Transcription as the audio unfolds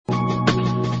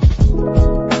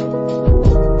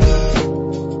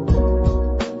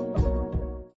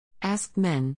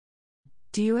Askmen.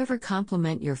 Do you ever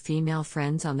compliment your female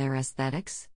friends on their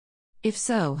aesthetics? If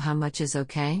so, how much is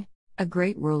okay? A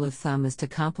great rule of thumb is to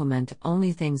compliment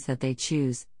only things that they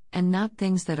choose, and not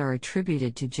things that are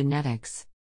attributed to genetics.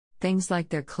 Things like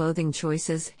their clothing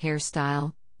choices,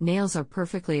 hairstyle, nails are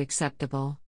perfectly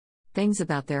acceptable. Things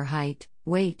about their height,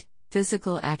 weight,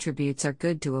 physical attributes are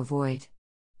good to avoid.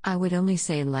 I would only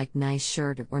say like nice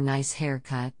shirt or nice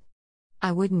haircut.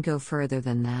 I wouldn't go further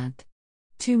than that.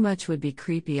 Too much would be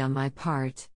creepy on my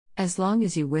part. As long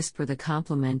as you whisper the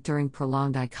compliment during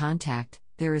prolonged eye contact,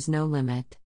 there is no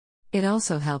limit. It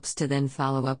also helps to then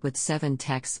follow up with 7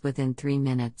 texts within 3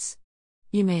 minutes.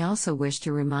 You may also wish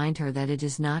to remind her that it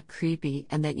is not creepy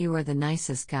and that you are the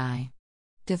nicest guy.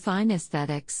 Define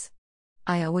aesthetics.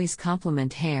 I always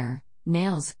compliment hair,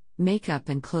 nails, makeup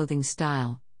and clothing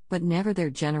style, but never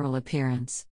their general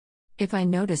appearance. If I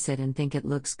notice it and think it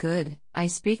looks good, I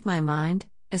speak my mind,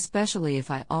 especially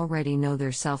if I already know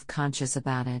they're self-conscious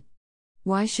about it.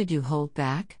 Why should you hold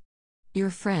back? You're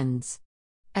friends.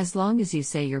 As long as you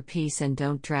say your piece and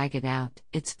don't drag it out,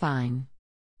 it's fine.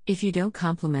 If you don't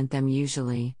compliment them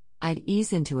usually, I'd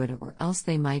ease into it, or else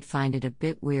they might find it a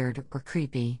bit weird or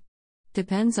creepy.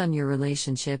 Depends on your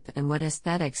relationship and what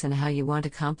aesthetics and how you want to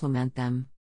compliment them.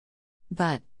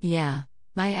 But, yeah,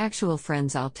 my actual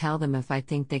friends, I'll tell them if I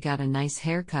think they got a nice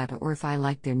haircut or if I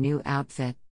like their new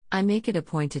outfit. I make it a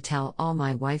point to tell all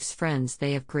my wife's friends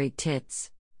they have great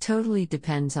tits. Totally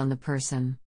depends on the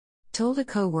person. Told a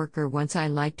coworker once I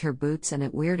liked her boots and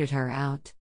it weirded her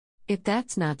out. If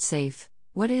that's not safe,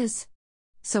 what is?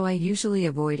 So I usually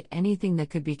avoid anything that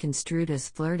could be construed as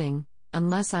flirting,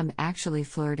 unless I'm actually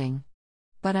flirting.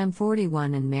 But I'm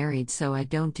 41 and married, so I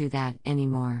don't do that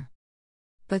anymore.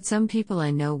 But some people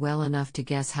I know well enough to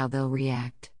guess how they'll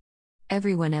react.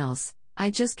 Everyone else, I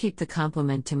just keep the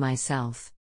compliment to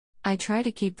myself. I try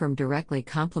to keep from directly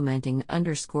complimenting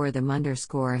them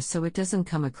so it doesn't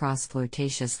come across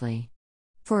flirtatiously.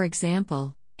 For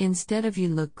example, instead of "you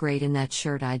look great in that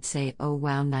shirt," I'd say, "Oh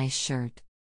wow, nice shirt."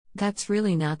 That's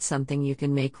really not something you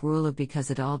can make rule of because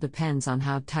it all depends on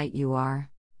how tight you are.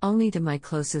 Only to my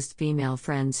closest female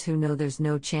friends who know there's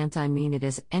no chance I mean it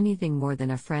as anything more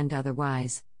than a friend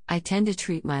otherwise, I tend to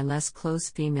treat my less close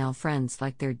female friends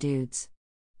like they're dudes.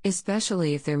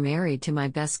 Especially if they're married to my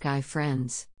best guy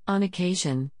friends. On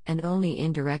occasion, and only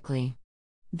indirectly.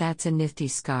 That's a nifty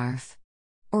scarf.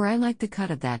 Or I like the cut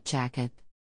of that jacket.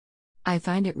 I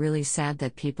find it really sad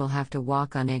that people have to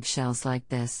walk on eggshells like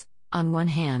this. On one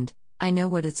hand, I know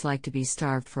what it's like to be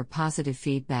starved for positive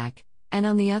feedback, and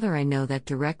on the other, I know that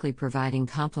directly providing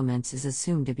compliments is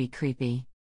assumed to be creepy.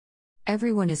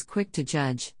 Everyone is quick to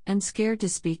judge, and scared to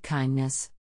speak kindness.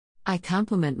 I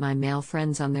compliment my male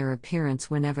friends on their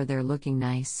appearance whenever they're looking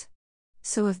nice.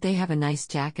 So if they have a nice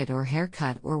jacket or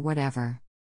haircut or whatever.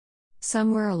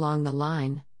 Somewhere along the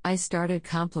line, I started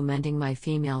complimenting my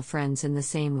female friends in the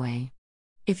same way.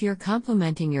 If you're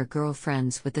complimenting your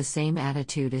girlfriends with the same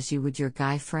attitude as you would your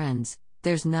guy friends,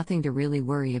 there's nothing to really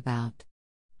worry about.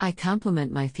 I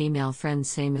compliment my female friends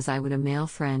same as I would a male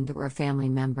friend or a family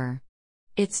member.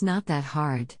 It's not that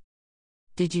hard.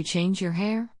 Did you change your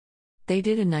hair? They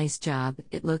did a nice job,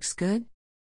 it looks good?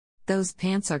 Those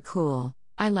pants are cool.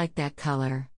 I like that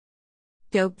color.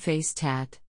 Dope face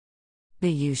tat.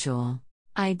 The usual.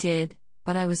 I did,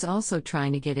 but I was also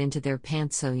trying to get into their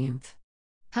pants, so yumph.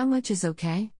 How much is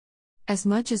okay? As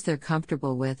much as they're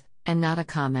comfortable with, and not a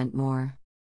comment more.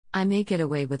 I may get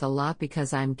away with a lot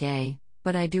because I'm gay,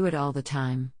 but I do it all the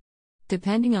time.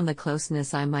 Depending on the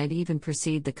closeness, I might even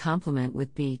precede the compliment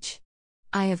with beach.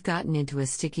 I have gotten into a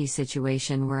sticky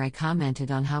situation where I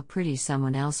commented on how pretty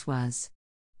someone else was.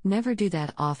 Never do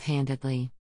that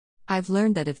offhandedly. I've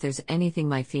learned that if there's anything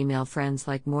my female friends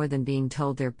like more than being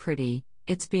told they're pretty,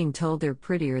 it's being told they're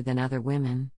prettier than other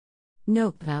women.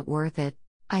 Nope, not worth it.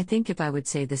 I think if I would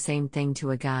say the same thing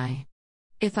to a guy.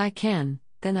 If I can,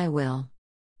 then I will.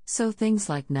 So things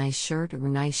like nice shirt or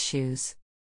nice shoes.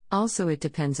 Also, it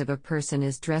depends if a person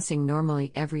is dressing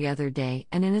normally every other day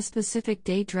and in a specific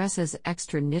day dresses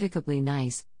extra nitpicably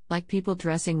nice, like people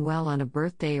dressing well on a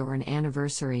birthday or an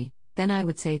anniversary. Then I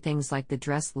would say things like "the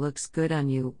dress looks good on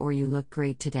you" or "you look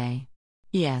great today."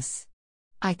 Yes.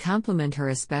 I compliment her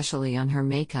especially on her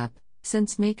makeup,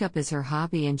 since makeup is her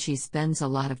hobby and she spends a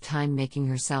lot of time making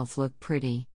herself look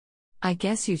pretty. I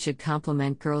guess you should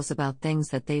compliment girls about things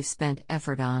that they've spent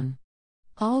effort on.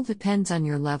 All depends on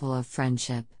your level of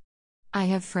friendship. I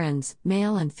have friends,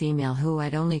 male and female, who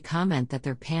I'd only comment that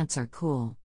their pants are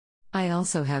cool. I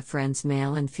also have friends,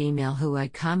 male and female, who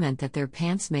I'd comment that their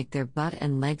pants make their butt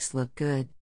and legs look good.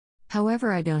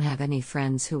 However, I don't have any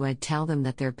friends who I'd tell them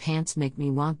that their pants make me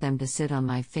want them to sit on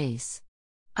my face.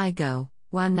 I go,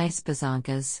 "Wow, nice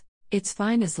bazonkas." It's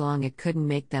fine as long it couldn't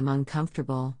make them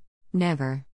uncomfortable.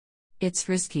 Never. It's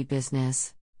risky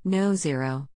business. No,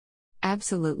 zero.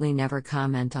 Absolutely never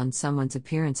comment on someone's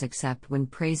appearance except when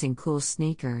praising cool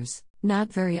sneakers.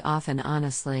 Not very often,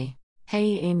 honestly.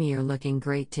 "Hey Amy, you're looking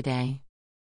great today."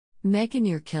 "Megan,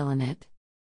 you're killing it."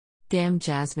 "Damn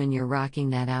Jasmine, you're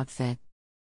rocking that outfit."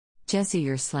 "Jessie,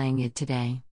 you're slaying it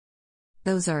today."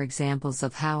 Those are examples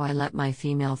of how I let my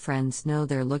female friends know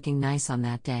they're looking nice on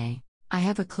that day. I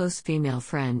have a close female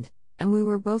friend, and we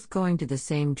were both going to the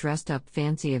same dressed-up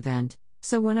fancy event,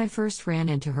 so when I first ran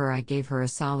into her I gave her a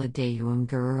solid "Damn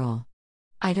girl."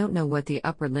 I don't know what the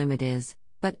upper limit is,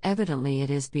 but evidently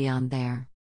it is beyond there.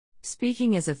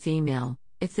 Speaking as a female,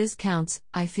 if this counts,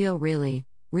 I feel really,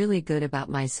 really good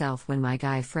about myself when my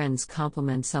guy friends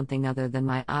compliment something other than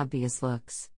my obvious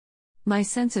looks. My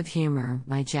sense of humor,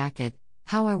 my jacket,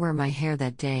 how I wear my hair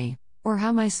that day, or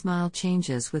how my smile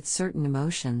changes with certain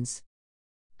emotions.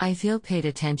 I feel paid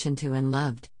attention to and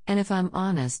loved, and if I'm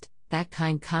honest, that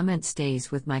kind comment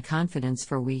stays with my confidence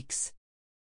for weeks.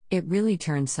 It really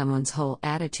turns someone's whole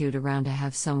attitude around to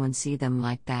have someone see them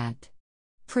like that.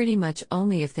 Pretty much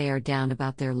only if they are down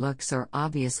about their looks or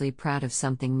obviously proud of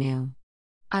something new.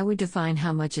 I would define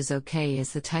how much is okay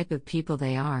as the type of people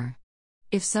they are.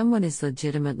 If someone is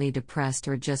legitimately depressed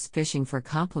or just fishing for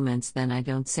compliments, then I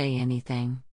don't say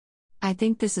anything. I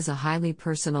think this is a highly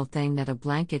personal thing that a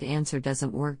blanket answer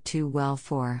doesn't work too well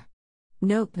for.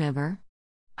 Nope, never.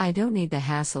 I don't need the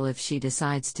hassle if she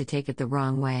decides to take it the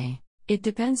wrong way. It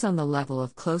depends on the level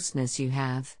of closeness you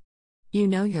have. You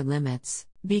know your limits.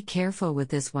 Be careful with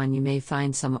this one, you may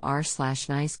find some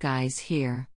r/nice guys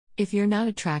here. If you're not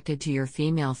attracted to your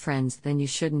female friends, then you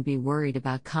shouldn't be worried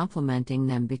about complimenting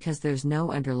them because there's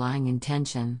no underlying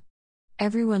intention.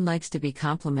 Everyone likes to be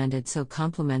complimented, so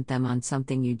compliment them on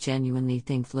something you genuinely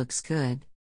think looks good.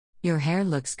 Your hair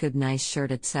looks good, nice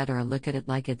shirt, etc. Look at it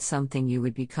like it's something you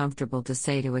would be comfortable to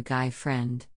say to a guy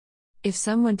friend. If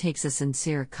someone takes a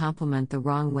sincere compliment the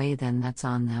wrong way, then that's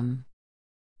on them.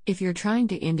 If you're trying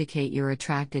to indicate you're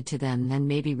attracted to them, then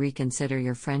maybe reconsider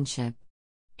your friendship.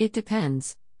 It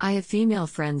depends. I have female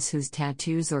friends whose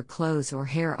tattoos or clothes or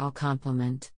hair I'll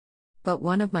compliment. But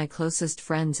one of my closest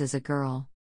friends is a girl.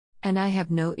 And I have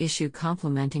no issue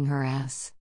complimenting her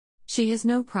ass. She has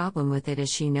no problem with it as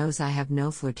she knows I have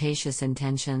no flirtatious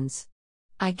intentions.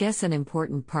 I guess an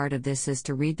important part of this is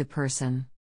to read the person.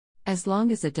 As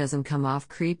long as it doesn't come off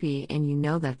creepy and you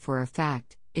know that for a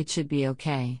fact, it should be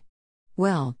okay.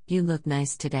 "Well, you look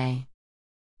nice today."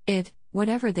 It,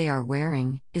 whatever they are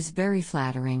wearing, is very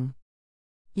flattering.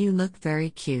 "You look very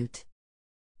cute."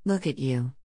 "Look at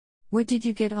you. What did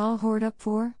you get all whored up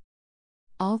for?"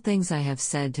 All things I have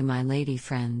said to my lady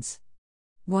friends.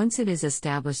 Once it is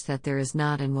established that there is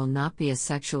not and will not be a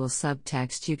sexual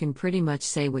subtext, you can pretty much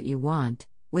say what you want,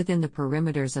 within the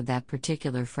perimeters of that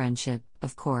particular friendship,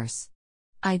 of course.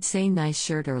 I'd say nice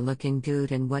shirt or looking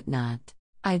good and whatnot.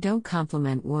 I don't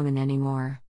compliment women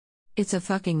anymore. It's a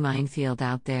fucking minefield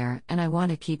out there, and I want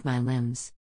to keep my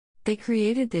limbs. They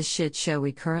created this shit show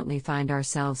we currently find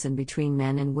ourselves in between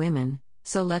men and women,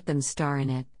 so let them star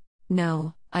in it.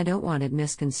 No, I don't want it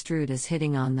misconstrued as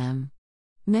hitting on them.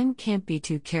 Men can't be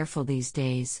too careful these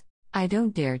days. I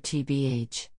don't dare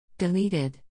tbh.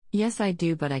 Deleted. Yes, I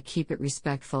do, but I keep it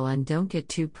respectful and don't get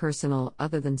too personal,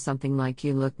 other than something like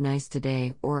 "you look nice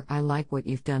today" or "I like what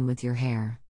you've done with your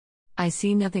hair." I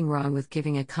see nothing wrong with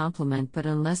giving a compliment, but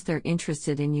unless they're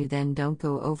interested in you, then don't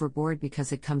go overboard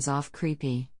because it comes off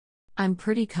creepy. I'm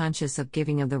pretty conscious of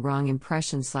giving the wrong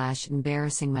impression /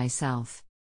 embarrassing myself.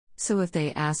 So if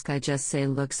they ask, I just say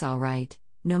 "looks alright,"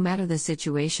 no matter the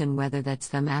situation, whether that's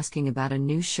them asking about a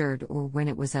new shirt or when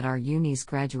it was at our uni's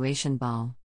graduation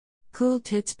ball. Cool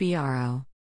tits bro.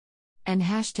 And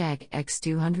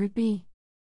 #X200B.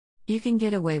 You can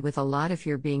get away with a lot if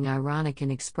you're being ironic in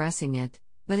expressing it,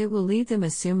 but it will leave them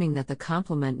assuming that the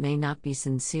compliment may not be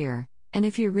sincere, and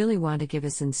if you really want to give a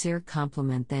sincere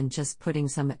compliment, then just putting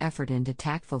some effort into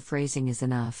tactful phrasing is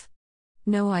enough.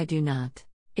 No, I do not.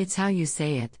 It's how you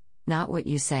say it, not what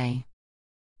you say.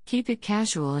 Keep it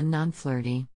casual and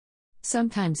non-flirty.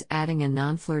 Sometimes adding a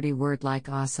non-flirty word like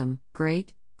awesome,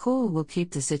 great, cool will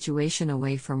keep the situation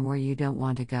away from where you don't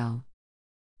want to go.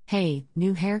 Hey,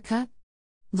 new haircut?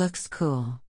 Looks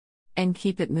cool. And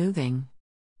keep it moving.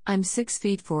 I'm 6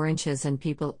 feet 4 inches and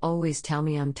people always tell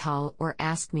me I'm tall or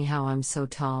ask me how I'm so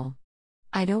tall.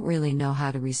 I don't really know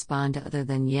how to respond other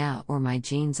than yeah or my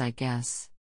genes, I guess.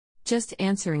 Just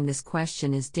answering this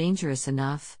question is dangerous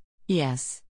enough,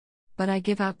 yes. But I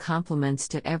give out compliments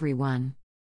to everyone.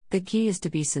 The key is to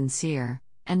be sincere,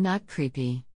 and not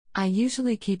creepy. I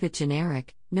usually keep it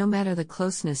generic, no matter the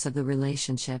closeness of the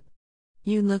relationship.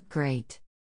 You look great.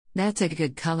 That's a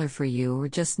good color for you, or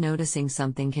just noticing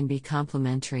something can be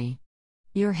complimentary.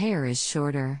 Your hair is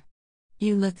shorter.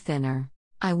 You look thinner.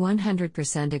 I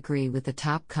 100% agree with the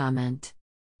top comment.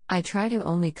 I try to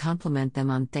only compliment them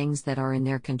on things that are in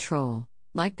their control,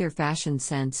 like their fashion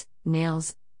sense,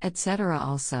 nails, etc.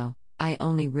 Also, I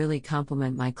only really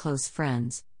compliment my close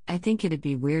friends. I think it'd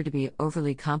be weird to be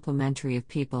overly complimentary of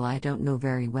people I don't know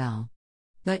very well.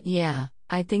 But yeah,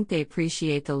 I think they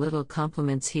appreciate the little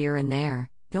compliments here and there,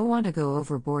 don't want to go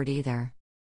overboard either.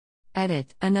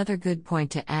 Edit. Another good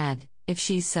point to add, if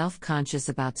she's self-conscious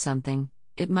about something,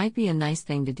 it might be a nice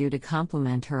thing to do to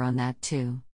compliment her on that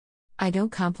too. I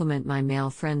don't compliment my male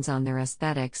friends on their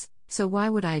aesthetics, so why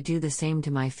would I do the same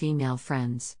to my female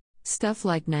friends? Stuff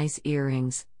like nice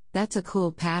earrings, that's a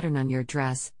cool pattern on your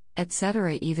dress,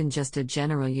 etc. Even just a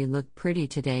general "you look pretty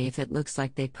today" if it looks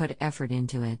like they put effort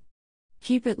into it.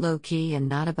 Keep it low-key and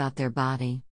not about their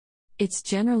body. It's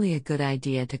generally a good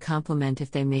idea to compliment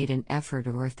if they made an effort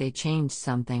or if they changed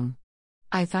something.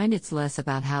 I find it's less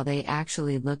about how they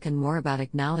actually look and more about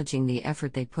acknowledging the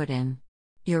effort they put in.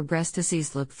 Your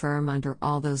breastises look firm under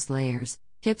all those layers,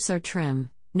 hips are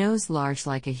trim, nose large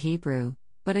like a Hebrew,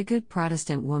 but a good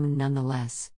Protestant woman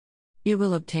nonetheless. You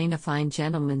will obtain a fine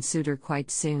gentleman suitor quite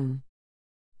soon.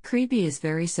 Creepy is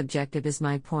very subjective is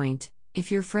my point.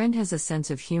 If your friend has a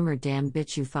sense of humor, damn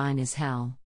bitch you fine as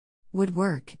hell. Would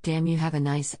work, damn you have a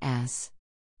nice ass.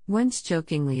 Once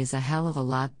jokingly is a hell of a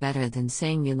lot better than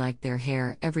saying you like their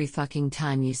hair every fucking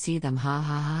time you see them, ha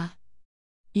ha ha.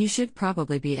 You should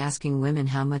probably be asking women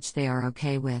how much they are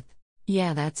okay with.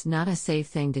 Yeah, that's not a safe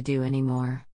thing to do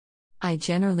anymore. I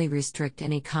generally restrict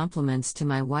any compliments to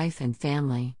my wife and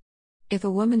family. If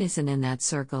a woman isn't in that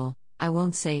circle, I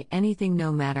won't say anything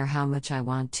no matter how much I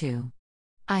want to.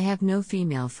 I have no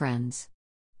female friends.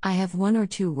 I have 1 or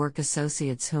 2 work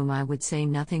associates whom I would say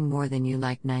nothing more than "you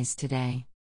like nice today."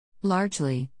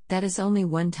 Largely, that is only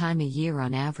 1 time a year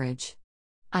on average.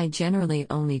 I generally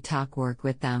only talk work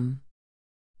with them.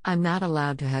 I'm not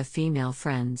allowed to have female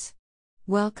friends.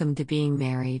 Welcome to being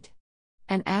married.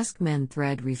 An Askmen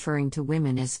thread referring to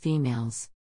women as females.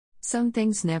 Some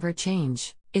things never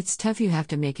change. It's tough, you have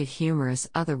to make it humorous,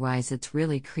 otherwise it's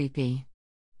really creepy.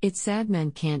 It's sad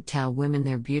men can't tell women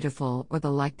they're beautiful or they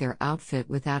like their outfit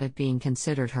without it being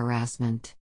considered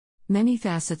harassment. Many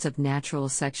facets of natural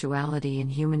sexuality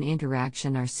and human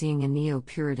interaction are seeing a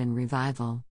neo-Puritan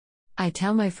revival. I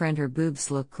tell my friend her boobs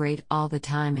look great all the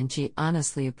time and she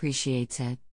honestly appreciates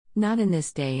it. Not in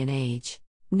this day and age.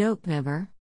 Nope, never.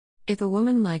 If a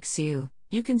woman likes you,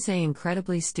 you can say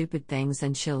incredibly stupid things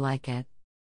and she'll like it.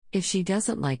 If she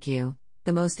doesn't like you,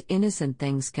 the most innocent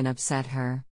things can upset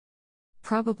her.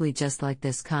 Probably just like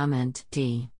this comment,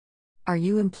 D. Are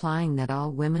you implying that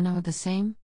all women are the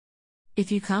same?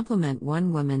 If you compliment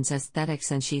one woman's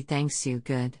aesthetics and she thanks you,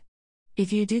 good.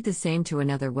 If you do the same to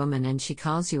another woman and she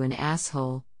calls you an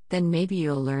asshole, then maybe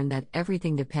you'll learn that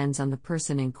everything depends on the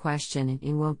person in question and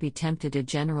you won't be tempted to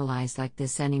generalize like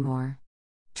this anymore.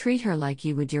 Treat her like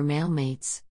you would your male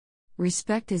mates.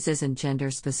 Respect isn't gender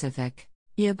specific.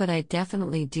 Yeah, but I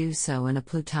definitely do so in a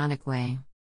platonic way.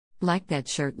 Like that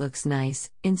shirt looks nice,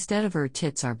 instead of her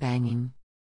tits are banging.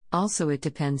 Also it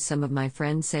depends, some of my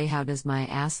friends say how does my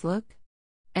ass look?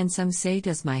 And some say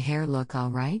does my hair look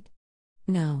alright?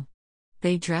 No.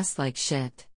 They dress like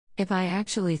shit. If I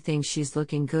actually think she's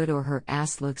looking good or her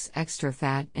ass looks extra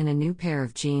fat in a new pair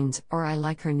of jeans or I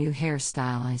like her new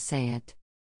hairstyle, I say it.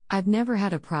 I've never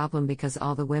had a problem because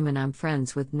all the women I'm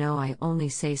friends with know I only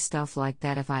say stuff like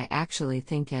that if I actually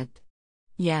think it.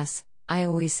 Yes, I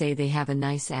always say they have a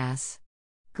nice ass.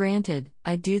 Granted,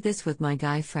 I do this with my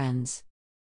guy friends.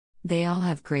 They all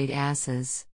have great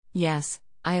asses. Yes,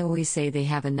 I always say they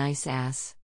have a nice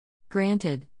ass.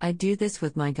 Granted, I do this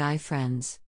with my guy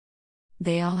friends.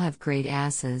 They all have great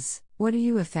asses. What are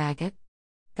you, a faggot?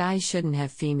 Guys shouldn't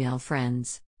have female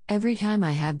friends. Every time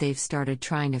I have, they've started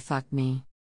trying to fuck me.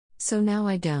 So now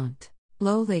I don't.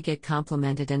 Lol, they get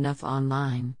complimented enough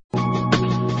online.